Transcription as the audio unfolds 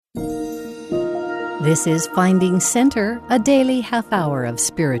This is Finding Center, a daily half hour of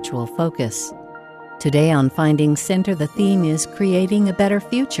spiritual focus. Today on Finding Center, the theme is Creating a Better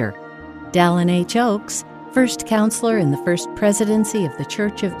Future. Dallin H, first counselor in the First Presidency of the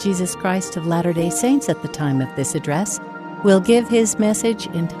Church of Jesus Christ of Latter-day Saints at the time of this address, will give his message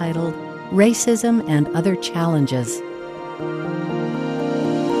entitled Racism and Other Challenges.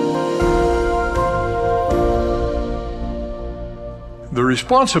 The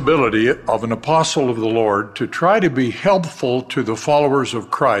responsibility of an apostle of the Lord to try to be helpful to the followers of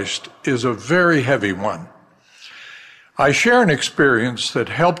Christ is a very heavy one. I share an experience that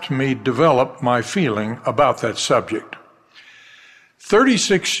helped me develop my feeling about that subject.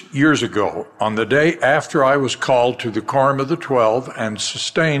 36 years ago, on the day after I was called to the Quorum of the 12 and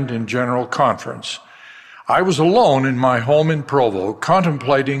sustained in General Conference, I was alone in my home in Provo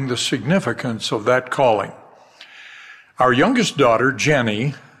contemplating the significance of that calling. Our youngest daughter,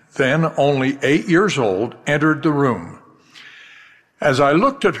 Jenny, then only 8 years old, entered the room. As I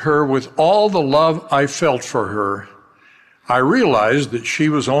looked at her with all the love I felt for her, I realized that she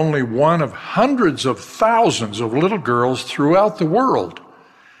was only one of hundreds of thousands of little girls throughout the world,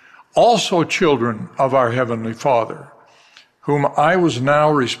 also children of our Heavenly Father, whom I was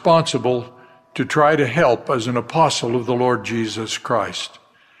now responsible to try to help as an apostle of the Lord Jesus Christ.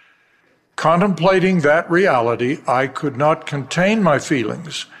 Contemplating that reality, I could not contain my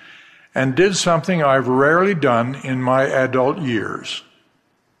feelings and did something I've rarely done in my adult years.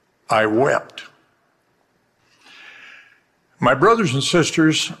 I wept. My brothers and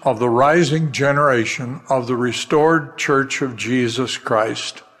sisters of the rising generation of the restored Church of Jesus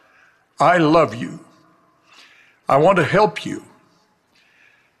Christ, I love you. I want to help you.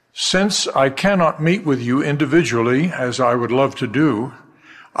 Since I cannot meet with you individually, as I would love to do,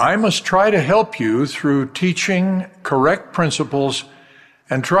 I must try to help you through teaching correct principles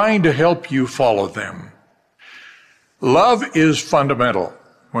and trying to help you follow them. Love is fundamental.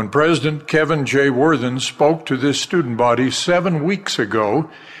 When President Kevin J. Worthen spoke to this student body 7 weeks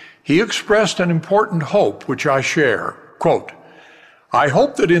ago, he expressed an important hope, which I share. Quote, I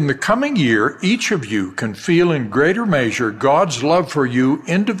hope that in the coming year, each of you can feel in greater measure God's love for you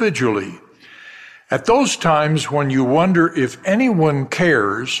individually. At those times when you wonder if anyone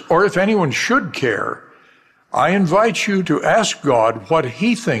cares or if anyone should care, I invite you to ask God what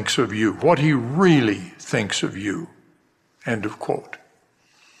He thinks of you, what He really thinks of you. End of quote.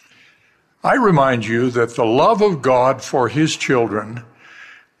 I remind you that the love of God for His children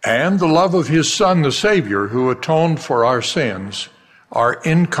and the love of His Son, the Savior, who atoned for our sins, are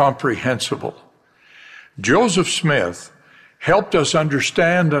incomprehensible. Joseph Smith helped us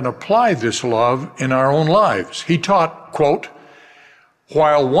understand and apply this love in our own lives. He taught, quote,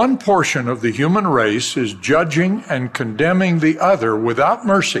 while one portion of the human race is judging and condemning the other without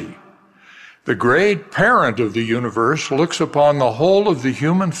mercy, the great parent of the universe looks upon the whole of the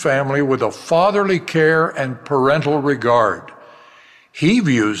human family with a fatherly care and parental regard. He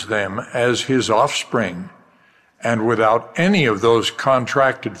views them as His offspring and without any of those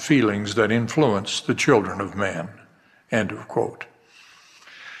contracted feelings that influence the children of man. End of quote.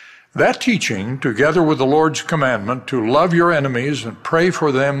 That teaching, together with the Lord's commandment to love your enemies and pray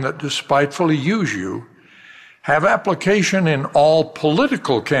for them that despitefully use you, have application in all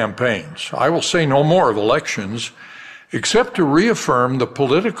political campaigns. I will say no more of elections, except to reaffirm the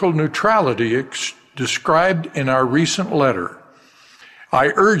political neutrality described in our recent letter.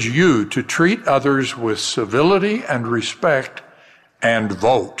 I urge you to treat others with civility and respect and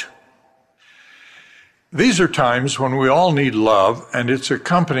vote. These are times when we all need love and its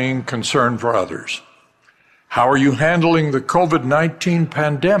accompanying concern for others. How are you handling the COVID-19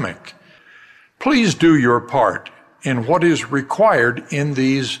 pandemic? Please do your part in what is required in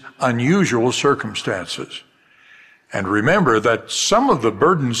these unusual circumstances. And remember that some of the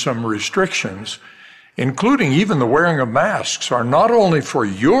burdensome restrictions, including even the wearing of masks, are not only for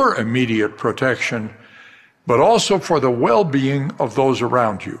your immediate protection, but also for the well-being of those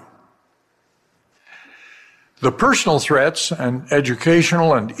around you. The personal threats and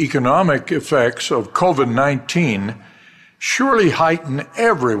educational and economic effects of COVID-19 surely heighten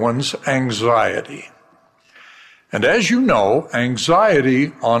everyone's anxiety. And as you know,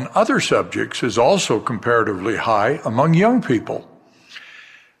 anxiety on other subjects is also comparatively high among young people.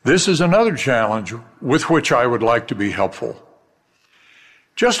 This is another challenge with which I would like to be helpful.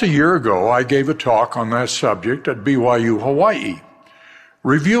 Just a year ago, I gave a talk on that subject at BYU, Hawaii,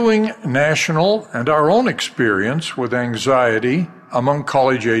 reviewing national and our own experience with anxiety among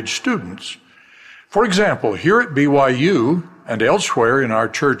college-age students. For example, here at BYU and elsewhere in our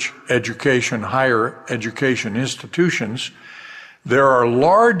church education, higher education institutions, There are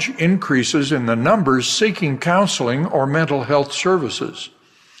large increases in the numbers seeking counseling or mental health services.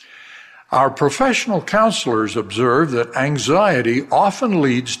 Our professional counselors observe that anxiety often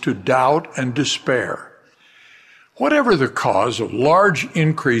leads to doubt and despair. Whatever the cause of large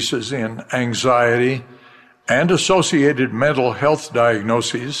increases in anxiety and associated mental health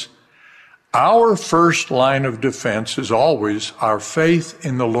diagnoses, our first line of defense is always our faith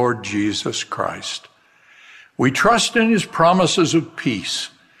in the Lord Jesus Christ. We trust in his promises of peace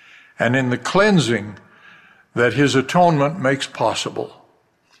and in the cleansing that his atonement makes possible.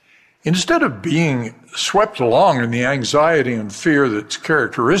 Instead of being swept along in the anxiety and fear that's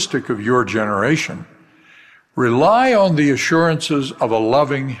characteristic of your generation, rely on the assurances of a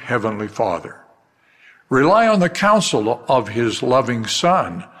loving Heavenly Father. Rely on the counsel of his loving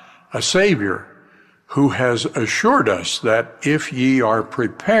Son, a Savior, who has assured us that if ye are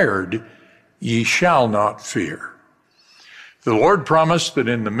prepared, ye shall not fear. The Lord promised that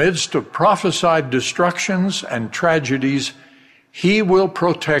in the midst of prophesied destructions and tragedies, he will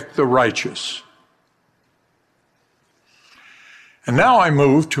protect the righteous. And now I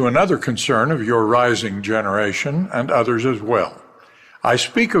move to another concern of your rising generation and others as well. I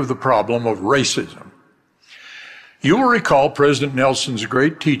speak of the problem of racism. You will recall President Nelson's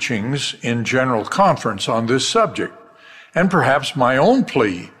great teachings in General Conference on this subject, and perhaps my own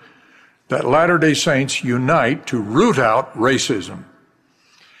plea that Latter-day Saints unite to root out racism.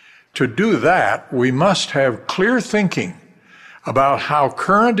 To do that, we must have clear thinking about how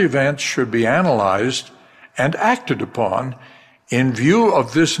current events should be analyzed and acted upon in view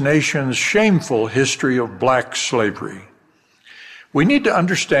of this nation's shameful history of black slavery. We need to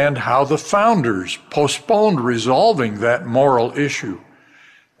understand how the founders postponed resolving that moral issue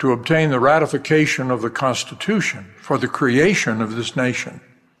to obtain the ratification of the Constitution for the creation of this nation.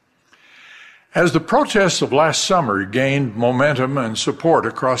 As the protests of last summer gained momentum and support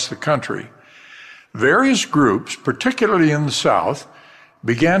across the country, various groups, particularly in the South,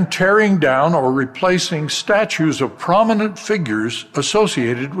 began tearing down or replacing statues of prominent figures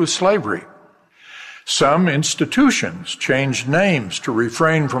associated with slavery. Some institutions changed names to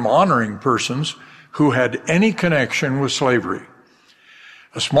refrain from honoring persons who had any connection with slavery.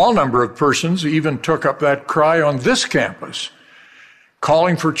 A small number of persons even took up that cry on this campus,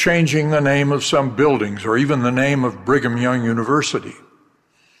 calling for changing the name of some buildings or even the name of Brigham Young University.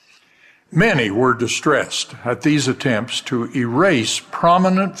 Many were distressed at these attempts to erase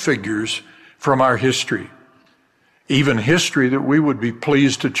prominent figures from our history, even history that we would be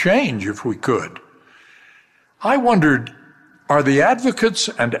pleased to change if we could. I wondered, are the advocates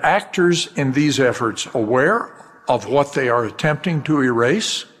and actors in these efforts aware of what they are attempting to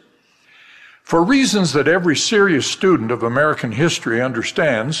erase? For reasons that every serious student of American history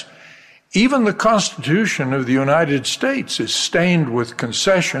understands, even the Constitution of the United States is stained with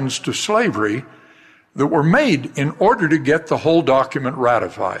concessions to slavery that were made in order to get the whole document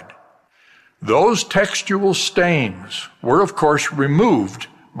ratified. Those textual stains were, of course, removed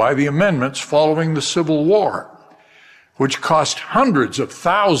by the amendments following the Civil War, which cost hundreds of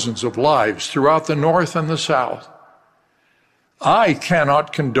thousands of lives throughout the North and the South. I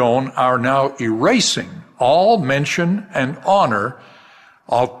cannot condone our now erasing all mention and honor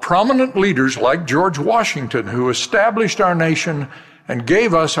of prominent leaders like George Washington, who established our nation and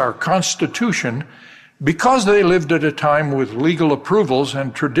gave us our Constitution because they lived at a time with legal approvals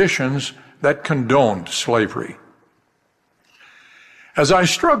and traditions that condoned slavery. As I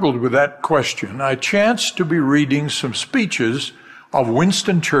struggled with that question, I chanced to be reading some speeches of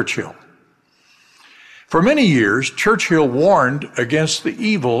Winston Churchill. For many years, Churchill warned against the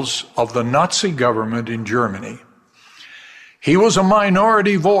evils of the Nazi government in Germany. He was a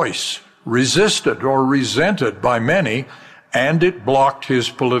minority voice, resisted or resented by many, and it blocked his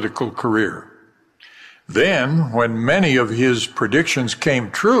political career. Then, when many of his predictions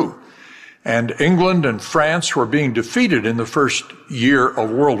came true, and England and France were being defeated in the first year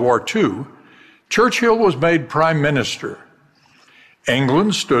of World War II, Churchill was made prime minister.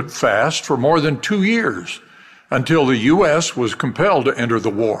 England stood fast for more than 2 years until the U.S. was compelled to enter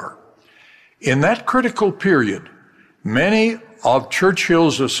the war. In that critical period, many of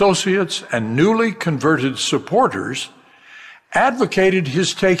Churchill's associates and newly converted supporters advocated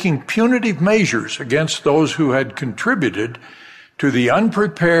his taking punitive measures against those who had contributed to the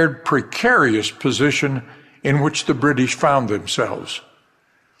unprepared, precarious position in which the British found themselves.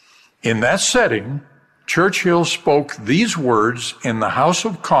 In that setting, Churchill spoke these words in the House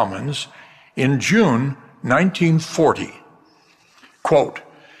of Commons in June 1940. Quote,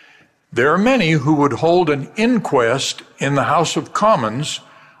 "There are many who would hold an inquest in the House of Commons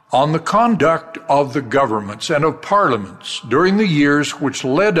on the conduct of the governments and of parliaments during the years which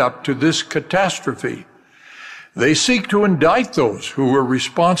led up to this catastrophe. They seek to indict those who were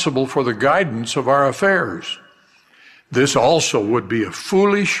responsible for the guidance of our affairs. This also would be a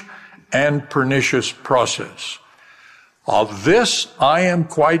foolish and pernicious process. Of this I am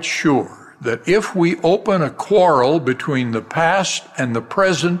quite sure, that if we open a quarrel between the past and the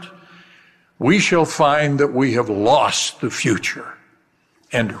present, we shall find that we have lost the future."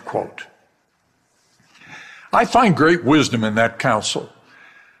 End of quote. I find great wisdom in that counsel.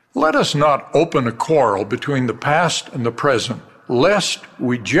 Let us not open a quarrel between the past and the present, lest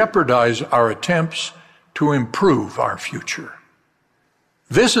we jeopardize our attempts to improve our future.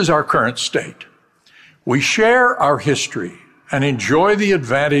 This is our current state. We share our history and enjoy the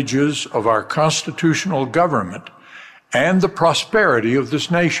advantages of our constitutional government and the prosperity of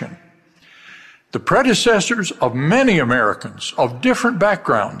this nation. The predecessors of many Americans of different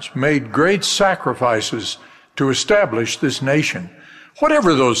backgrounds made great sacrifices to establish this nation,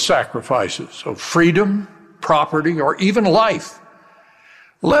 whatever those sacrifices of freedom, property, or even life.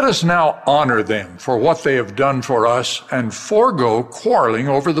 Let us now honor them for what they have done for us and forego quarreling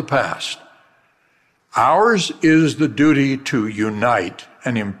over the past. Ours is the duty to unite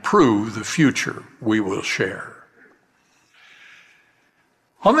and improve the future we will share.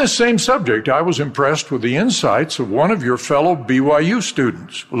 On this same subject, I was impressed with the insights of one of your fellow BYU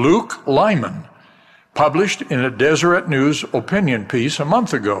students, Luke Lyman, published in a Deseret News opinion piece a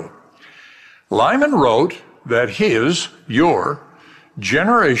month ago. Lyman wrote that your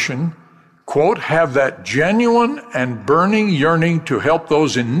generation, quote, have that genuine and burning yearning to help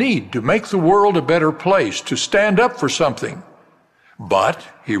those in need, to make the world a better place, to stand up for something. But,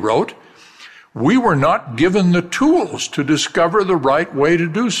 he wrote, we were not given the tools to discover the right way to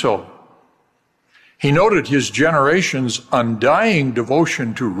do so. He noted his generation's undying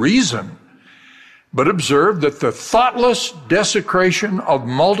devotion to reason, but observed that the thoughtless desecration of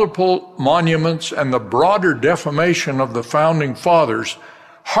multiple monuments and the broader defamation of the founding fathers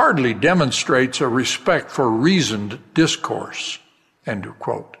hardly demonstrates a respect for reasoned discourse. End of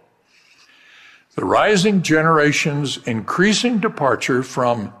quote. The rising generation's increasing departure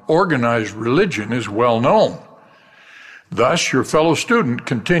from organized religion is well known. Thus, your fellow student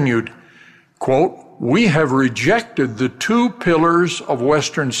continued, quote, we have rejected the two pillars of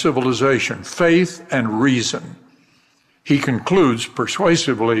Western civilization, faith and reason. He concludes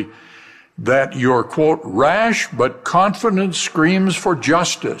persuasively that your, quote, rash but confident screams for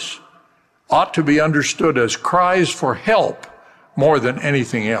justice ought to be understood as cries for help more than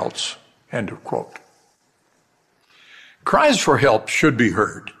anything else. End of quote. Cries for help should be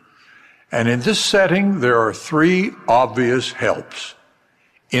heard. And in this setting, there are three obvious helps: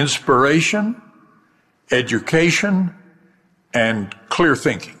 inspiration, education, and clear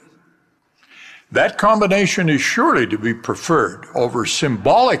thinking. That combination is surely to be preferred over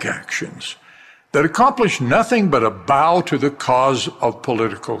symbolic actions that accomplish nothing but a bow to the cause of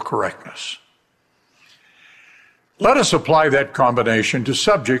political correctness. Let us apply that combination to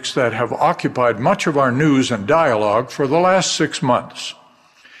subjects that have occupied much of our news and dialogue for the last 6 months.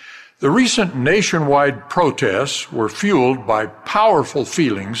 The recent nationwide protests were fueled by powerful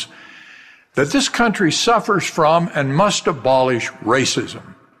feelings that this country suffers from and must abolish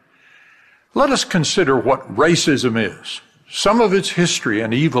racism. Let us consider what racism is, some of its history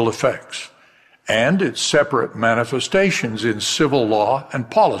and evil effects, and its separate manifestations in civil law and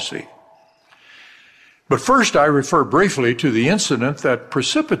policy. But first, I refer briefly to the incident that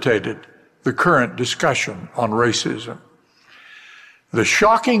precipitated the current discussion on racism. The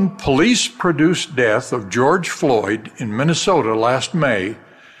shocking police-produced death of George Floyd in Minnesota last May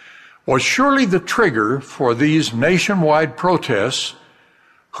was surely the trigger for these nationwide protests,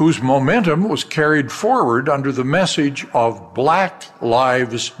 whose momentum was carried forward under the message of Black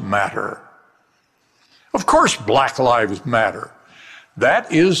Lives Matter. Of course, Black Lives Matter.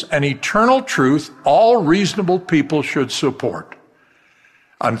 That is an eternal truth all reasonable people should support.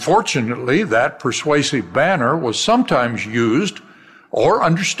 Unfortunately, that persuasive banner was sometimes used or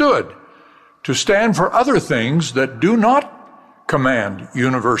understood to stand for other things that do not command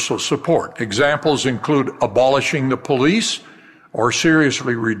universal support. Examples include abolishing the police, or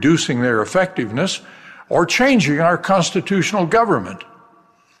seriously reducing their effectiveness, or changing our constitutional government.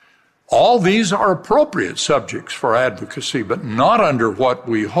 All these are appropriate subjects for advocacy, but not under what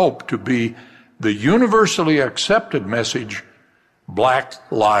we hope to be the universally accepted message, Black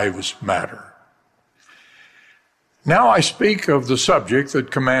Lives Matter. Now I speak of the subject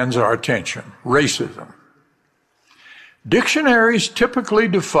that commands our attention, racism. Dictionaries typically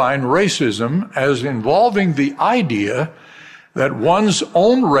define racism as involving the idea that one's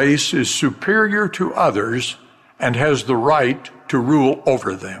own race is superior to others and has the right to rule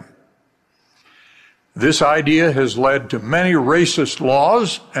over them. This idea has led to many racist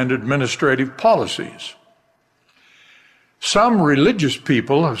laws and administrative policies. Some religious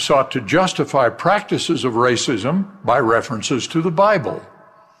people have sought to justify practices of racism by references to the Bible.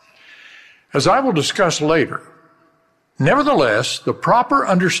 As I will discuss later, nevertheless, the proper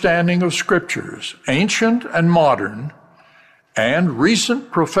understanding of scriptures, ancient and modern, and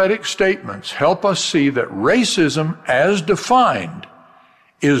recent prophetic statements help us see that racism as defined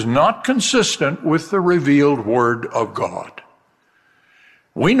is not consistent with the revealed Word of God.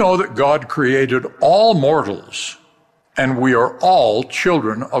 We know that God created all mortals, and we are all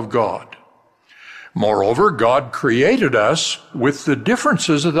children of God. Moreover, God created us with the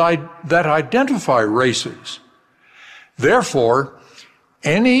differences that identify races. Therefore,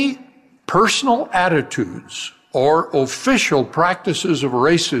 any personal attitudes or official practices of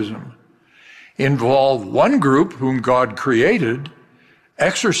racism involve one group whom God created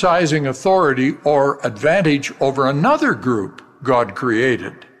exercising authority or advantage over another group God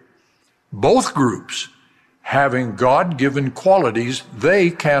created. Both groups having God-given qualities they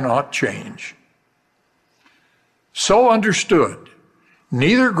cannot change. So understood,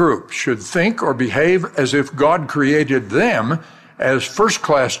 neither group should think or behave as if God created them as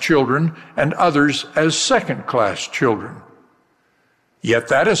first-class children and others as second-class children. Yet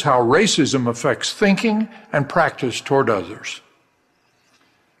that is how racism affects thinking and practice toward others.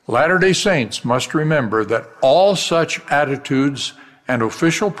 Latter-day Saints must remember that all such attitudes and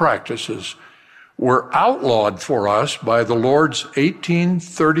official practices were outlawed for us by the Lord's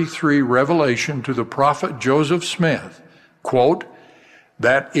 1833 revelation to the prophet Joseph Smith, quote,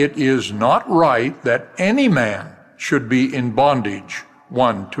 that it is not right that any man should be in bondage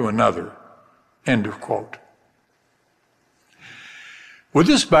one to another, end of quote. With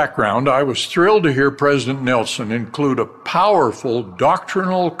this background, I was thrilled to hear President Nelson include a powerful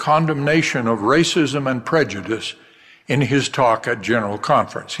doctrinal condemnation of racism and prejudice in his talk at General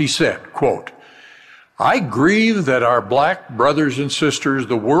Conference. He said, quote, I grieve that our black brothers and sisters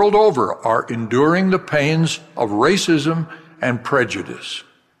the world over are enduring the pains of racism and prejudice,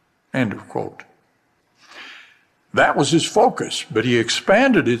 end of quote. That was his focus, but he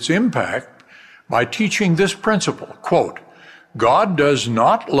expanded its impact by teaching this principle, quote, God does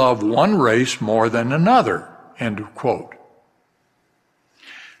not love one race more than another, end of quote.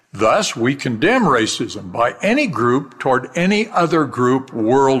 Thus, we condemn racism by any group toward any other group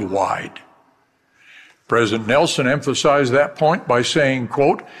worldwide. President Nelson emphasized that point by saying,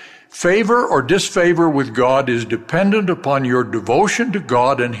 quote, favor or disfavor with God is dependent upon your devotion to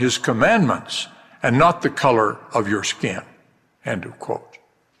God and His commandments, and not the color of your skin, end of quote.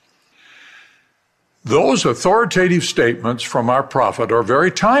 Those authoritative statements from our prophet are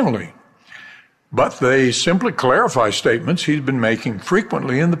very timely, but they simply clarify statements he's been making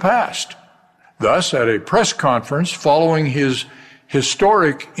frequently in the past. Thus, at a press conference following his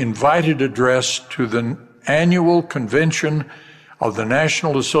historic invited address to the annual convention of the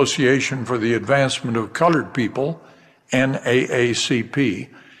National Association for the Advancement of Colored People, NAACP,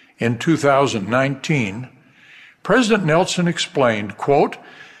 in 2019, President Nelson explained, quote,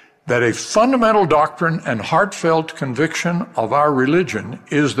 that a fundamental doctrine and heartfelt conviction of our religion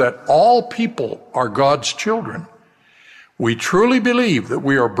is that all people are God's children. We truly believe that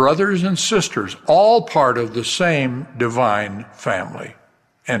we are brothers and sisters, all part of the same divine family,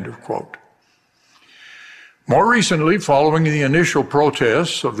 end of quote. More recently, following the initial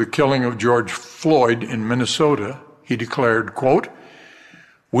protests of the killing of George Floyd in Minnesota, he declared, quote,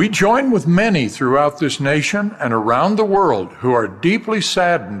 we join with many throughout this nation and around the world who are deeply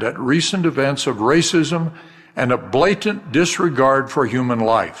saddened at recent events of racism and a blatant disregard for human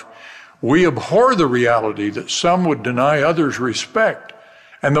life. We abhor the reality that some would deny others respect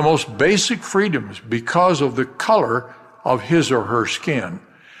and the most basic freedoms because of the color of his or her skin.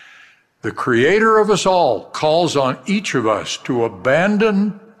 The Creator of us all calls on each of us to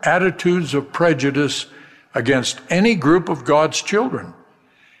abandon attitudes of prejudice against any group of God's children.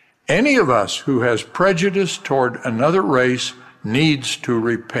 Any of us who has prejudice toward another race needs to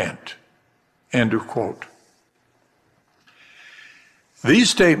repent. End of quote.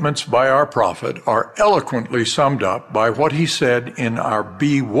 These statements by our prophet are eloquently summed up by what he said in our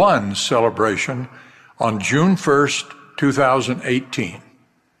B1 celebration on June 1st, 2018.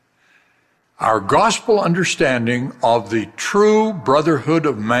 Our gospel understanding of the true brotherhood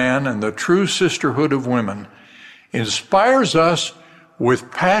of man and the true sisterhood of women inspires us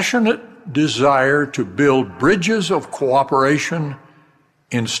with passionate desire to build bridges of cooperation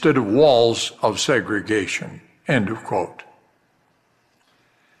instead of walls of segregation, end of quote.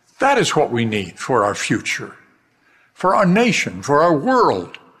 That is what we need for our future, for our nation, for our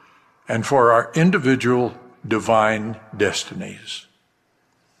world, and for our individual divine destinies.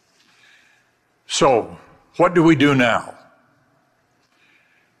 So, what do we do now?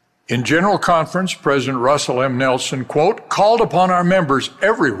 In General Conference, President Russell M. Nelson, quote, called upon our members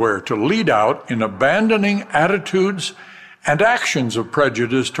everywhere to lead out in abandoning attitudes and actions of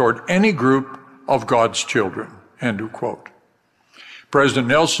prejudice toward any group of God's children, end of quote. President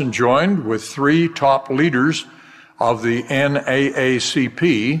Nelson joined with 3 top leaders of the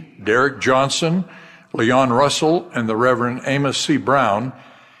NAACP, Derek Johnson, Leon Russell, and the Reverend Amos C. Brown,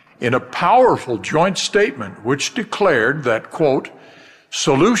 in a powerful joint statement which declared that, quote,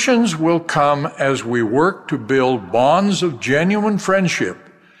 solutions will come as we work to build bonds of genuine friendship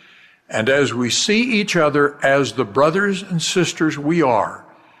and as we see each other as the brothers and sisters we are,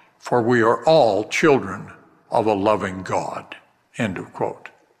 for we are all children of a loving God, end of quote.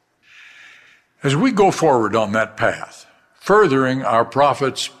 As we go forward on that path, furthering our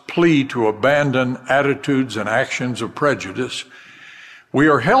prophet's plea to abandon attitudes and actions of prejudice, we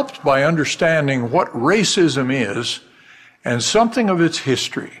are helped by understanding what racism is and something of its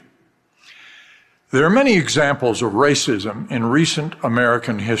history. There are many examples of racism in recent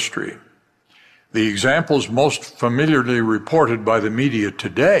American history. The examples most familiarly reported by the media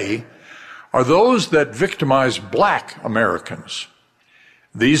today are those that victimize Black Americans.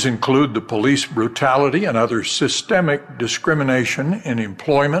 These include the police brutality and other systemic discrimination in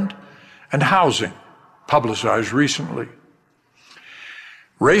employment and housing, publicized recently.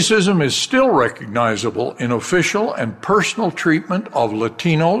 Racism is still recognizable in official and personal treatment of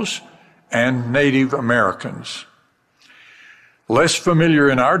Latinos and Native Americans. Less familiar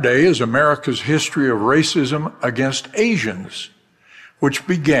in our day is America's history of racism against Asians, which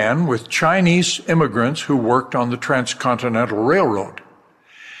began with Chinese immigrants who worked on the Transcontinental Railroad.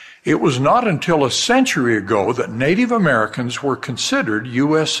 It was not until a century ago that Native Americans were considered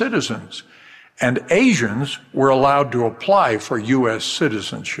U.S. citizens, and Asians were allowed to apply for U.S.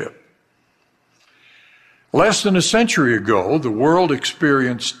 citizenship. Less than a century ago, the world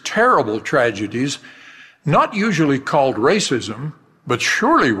experienced terrible tragedies, not usually called racism, but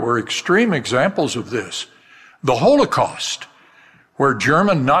surely were extreme examples of this. The Holocaust, where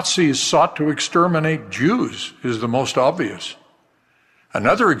German Nazis sought to exterminate Jews, is the most obvious.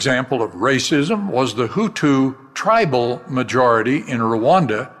 Another example of racism was the Hutu tribal majority in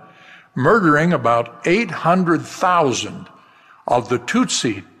Rwanda, murdering about 800,000 of the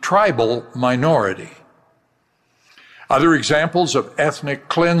Tutsi tribal minority. Other examples of ethnic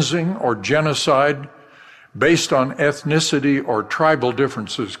cleansing or genocide based on ethnicity or tribal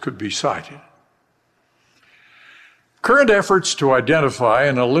differences could be cited. Current efforts to identify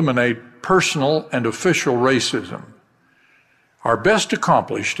and eliminate personal and official racism are best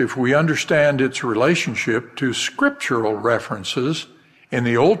accomplished if we understand its relationship to scriptural references in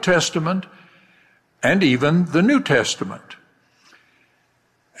the Old Testament and even the New Testament.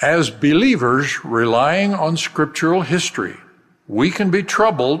 As believers relying on scriptural history, we can be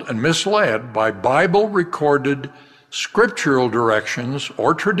troubled and misled by Bible-recorded scriptural directions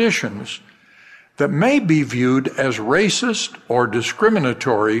or traditions that may be viewed as racist or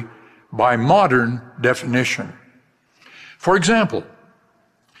discriminatory by modern definition. For example,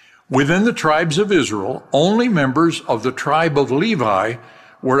 within the tribes of Israel, only members of the tribe of Levi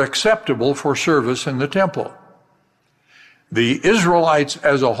were acceptable for service in the temple. The Israelites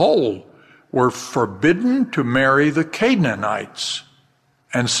as a whole were forbidden to marry the Canaanites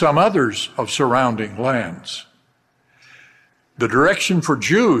and some others of surrounding lands. The direction for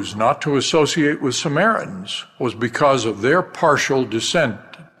Jews not to associate with Samaritans was because of their partial descent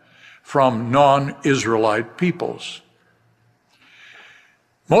from non-Israelite peoples.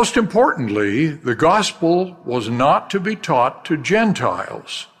 Most importantly, the gospel was not to be taught to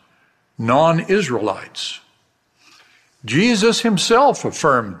Gentiles, non-Israelites. Jesus himself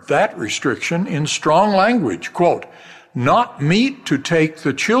affirmed that restriction in strong language, quote, not meet to take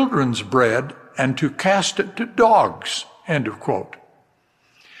the children's bread and to cast it to dogs, end of quote.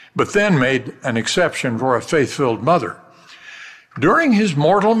 But then made an exception for a faith-filled mother. During his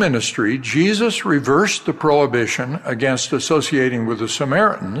mortal ministry, Jesus reversed the prohibition against associating with the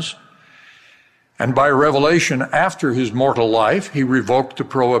Samaritans, and by revelation after his mortal life, he revoked the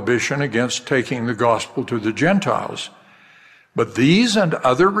prohibition against taking the gospel to the Gentiles. But these and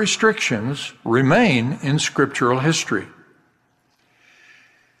other restrictions remain in scriptural history.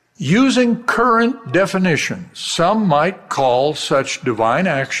 Using current definitions, some might call such divine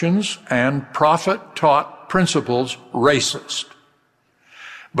actions and prophet-taught principles racist.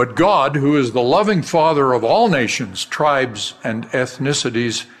 But God, who is the loving Father of all nations, tribes, and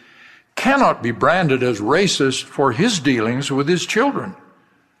ethnicities, cannot be branded as racist for his dealings with his children.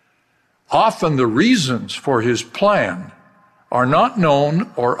 Often the reasons for his plan are not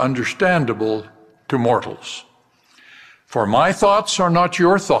known or understandable to mortals. For my thoughts are not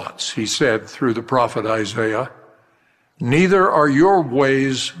your thoughts, he said through the prophet Isaiah. Neither are your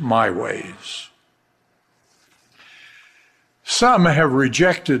ways my ways. Some have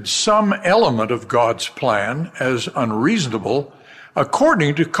rejected some element of God's plan as unreasonable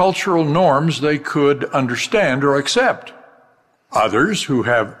according to cultural norms they could understand or accept. Others who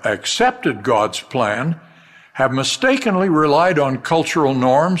have accepted God's plan have mistakenly relied on cultural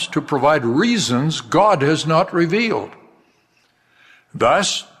norms to provide reasons God has not revealed.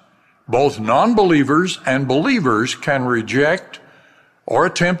 Thus, both non-believers and believers can reject or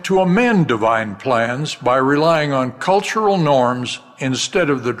attempt to amend divine plans by relying on cultural norms instead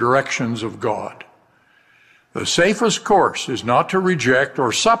of the directions of God. The safest course is not to reject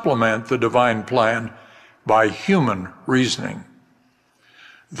or supplement the divine plan by human reasoning.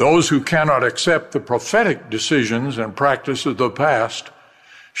 Those who cannot accept the prophetic decisions and practices of the past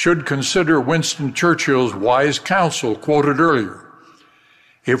should consider Winston Churchill's wise counsel quoted earlier.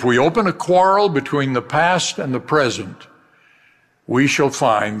 If we open a quarrel between the past and the present, we shall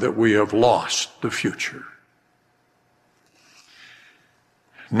find that we have lost the future.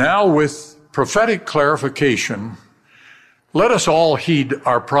 Now, with prophetic clarification, let us all heed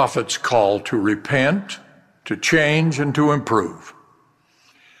our prophet's call to repent, to change, and to improve.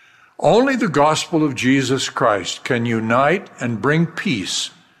 Only the gospel of Jesus Christ can unite and bring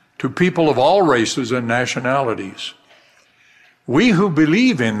peace to people of all races and nationalities. We who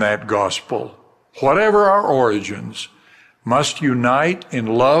believe in that gospel, whatever our origins, must unite in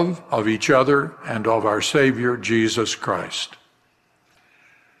love of each other and of our Savior, Jesus Christ.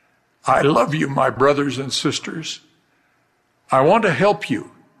 I love you, my brothers and sisters. I want to help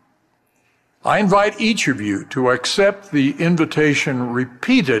you. I invite each of you to accept the invitation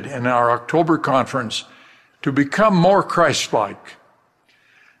repeated in our October conference to become more Christ-like.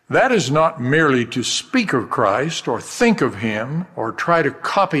 That is not merely to speak of Christ or think of him or try to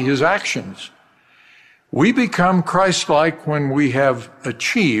copy his actions. We become Christ-like when we have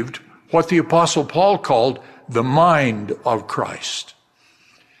achieved what the Apostle Paul called the mind of Christ.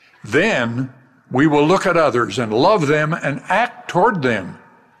 Then we will look at others and love them and act toward them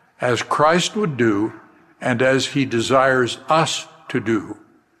as Christ would do and as he desires us to do.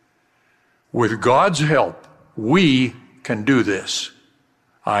 With God's help, we can do this.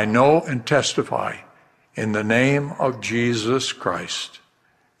 I know and testify in the name of Jesus Christ.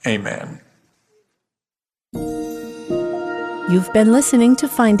 Amen. You've been listening to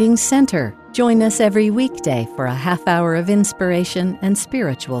Finding Center. Join us every weekday for a half hour of inspiration and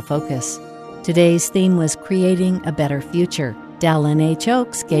spiritual focus. Today's theme was Creating a Better Future. Dallin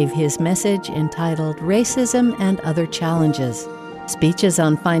H. gave his message entitled Racism and Other Challenges. Speeches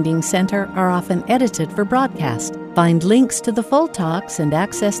on Finding Center are often edited for broadcast. Find links to the full talks and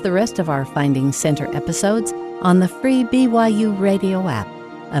access the rest of our Finding Center episodes on the free BYU radio app,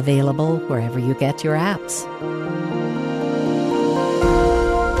 available wherever you get your apps.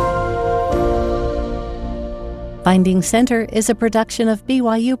 Finding Center is a production of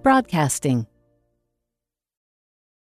BYU Broadcasting.